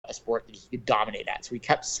a sport that he could dominate at. So he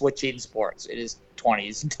kept switching sports in his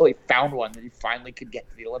 20s until he found one that he finally could get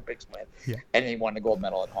to the Olympics with. Yeah. And then he won the gold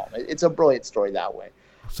medal at home. It's a brilliant story that way.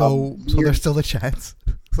 So there's still a chance.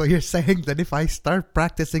 So you're saying that if I start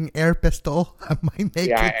practicing air pistol, I might make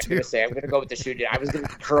it too? Yeah, I'm going to go with the shooting. I was going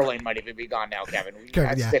to curling might even be gone now, Kevin. We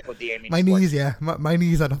got to stick with the aiming. My knees, my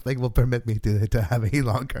knees I don't think will permit me to have a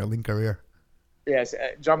long curling career. Yes,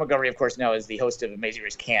 John Montgomery, of course, now is the host of Amazing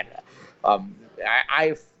Race Canada.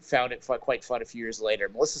 I found it quite fun a few years later.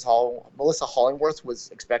 Melissa Hollingworth was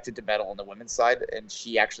expected to medal on the women's side, and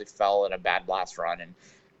she actually fell in a bad last run, and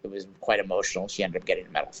it was quite emotional. She ended up getting a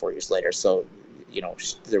medal 4 years later, so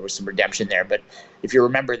there was some redemption there. But if you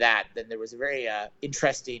remember that, then there was a very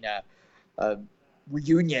interesting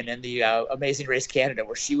reunion in the Amazing Race Canada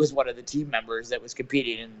where she was one of the team members that was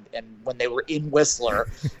competing, and when they were in Whistler,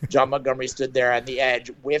 John Montgomery stood there on the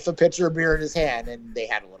edge with a pitcher of beer in his hand, and they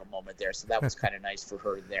had a little moment there. So that was kind of nice for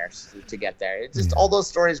her there to get there. It's just all those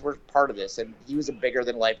stories were part of this, and he was a bigger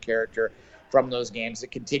than life character from those games.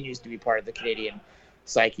 It continues to be part of the Canadian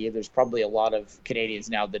psyche. There's probably a lot of Canadians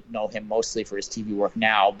now that know him mostly for his TV work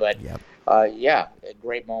now, but a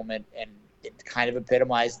great moment, and it kind of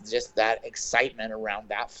epitomized just that excitement around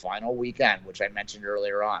that final weekend, which I mentioned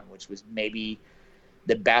earlier on, which was maybe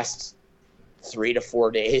the best 3 to 4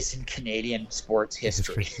 days in Canadian sports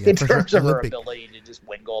history in terms of her ability to just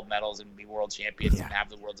win gold medals and be world champions and have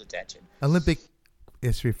the world's attention. Olympic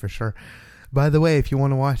history for sure. By the way, if you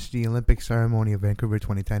want to watch the Olympic ceremony of Vancouver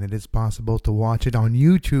 2010, it is possible to watch it on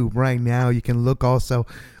YouTube right now. You can look also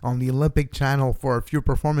on the Olympic channel for a few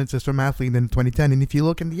performances from athletes in 2010. And if you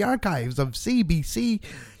look in the archives of CBC,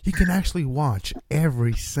 you can actually watch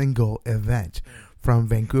every single event from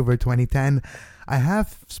Vancouver 2010. I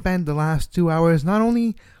have spent the last 2 hours not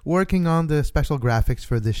only working on the special graphics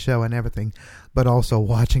for this show and everything, but also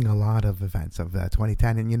watching a lot of events of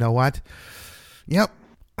 2010. And you know what? Yep.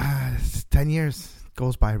 10 years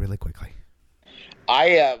goes by really quickly.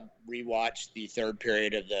 I rewatched the third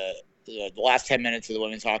period of the last 10 minutes of the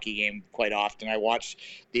women's hockey game quite often. I watched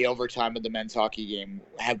the overtime of the men's hockey game.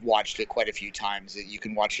 Have watched it quite a few times. You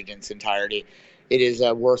can watch it in its entirety. It is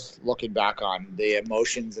worth looking back on. The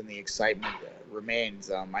emotions and the excitement remains.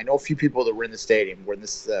 I know a few people that were in the stadium, were in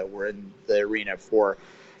the arena for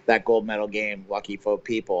that gold medal game. Lucky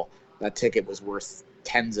people. That ticket was worth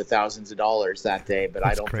tens of thousands of dollars that day, but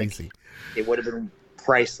I don't think it would have been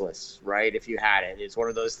priceless, right? If you had it. It's one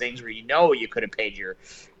of those things where you could have paid your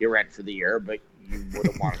rent for the year, but you would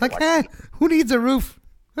have wanted to watch it. Who needs a roof?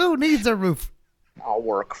 Who needs a roof? I'll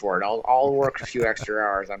work for it. I'll work a few extra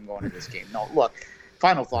hours. I'm going to this game. No, look,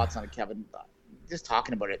 final thoughts on it, Kevin. Just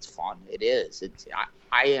talking about it's fun. It is.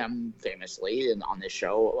 I am famously, and on this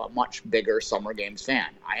show, a much bigger Summer Games fan.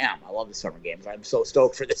 I am. I love the Summer Games. I'm so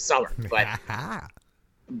stoked for this summer.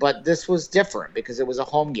 But this was different because it was a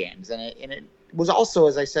home games, and it was also,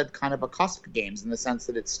 as I said, kind of a cusp games in the sense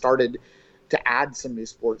that it started to add some new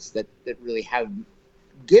sports that really have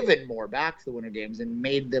given more back to the Winter Games and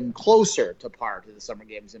made them closer to par to the Summer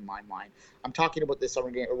Games in my mind. I'm talking about the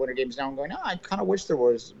Summer Game or Winter Games now. I'm going, I kind of wish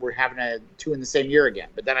we're having two in the same year again,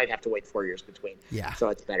 but then I'd have to wait 4 years between. Yeah. So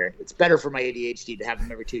it's better. It's better for my ADHD to have them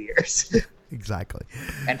every 2 years. Exactly.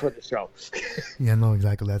 And for the show. Yeah, no,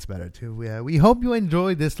 exactly. That's better too. We hope you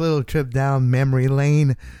enjoyed this little trip down memory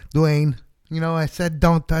lane. Dwayne, I said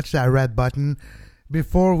don't touch that red button.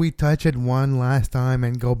 Before we touch it one last time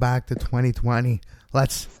and go back to 2020,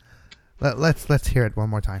 let's hear it one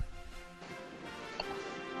more time.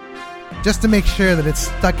 Just to make sure that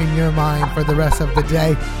it's stuck in your mind for the rest of the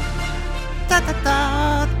day.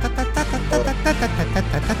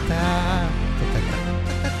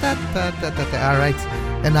 All right,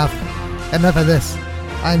 enough of this.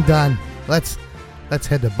 I'm done. Let's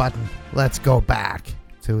hit the button. Let's go back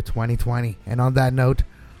to 2020. And on that note,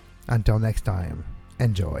 until next time,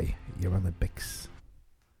 enjoy your Olympics.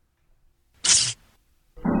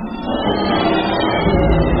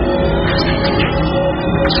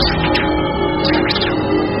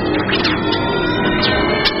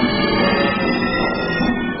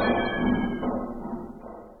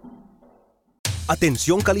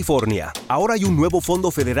 Atención California, ahora hay un nuevo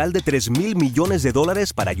fondo federal de $3,000 millones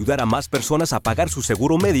para ayudar a más personas a pagar su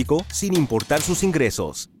seguro médico sin importar sus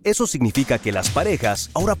ingresos. Eso significa que las parejas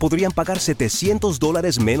ahora podrían pagar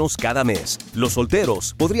 $700 menos cada mes. Los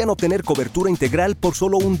solteros podrían obtener cobertura integral por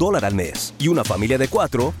solo $1 al mes. Y una familia de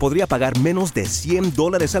 4 podría pagar menos de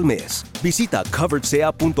 $100 al mes. Visita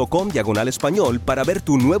coveredsea.com/español para ver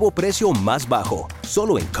tu nuevo precio más bajo.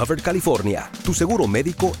 Solo en Covered California. Tu seguro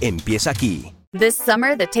médico empieza aquí. This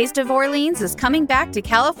summer, the Taste of Orleans is coming back to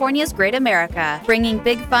California's Great America, bringing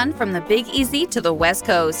big fun from the Big Easy to the West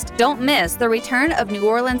Coast. Don't miss the return of New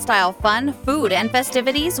Orleans-style fun, food, and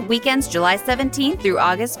festivities weekends July 17th through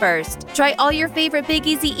August 1st. Try all your favorite Big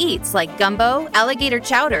Easy eats like gumbo, alligator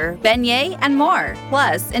chowder, beignet, and more.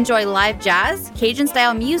 Plus, enjoy live jazz,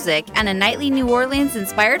 Cajun-style music, and a nightly New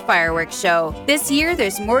Orleans-inspired fireworks show. This year,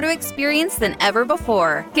 there's more to experience than ever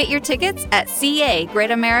before. Get your tickets at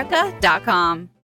cagreatamerica.com.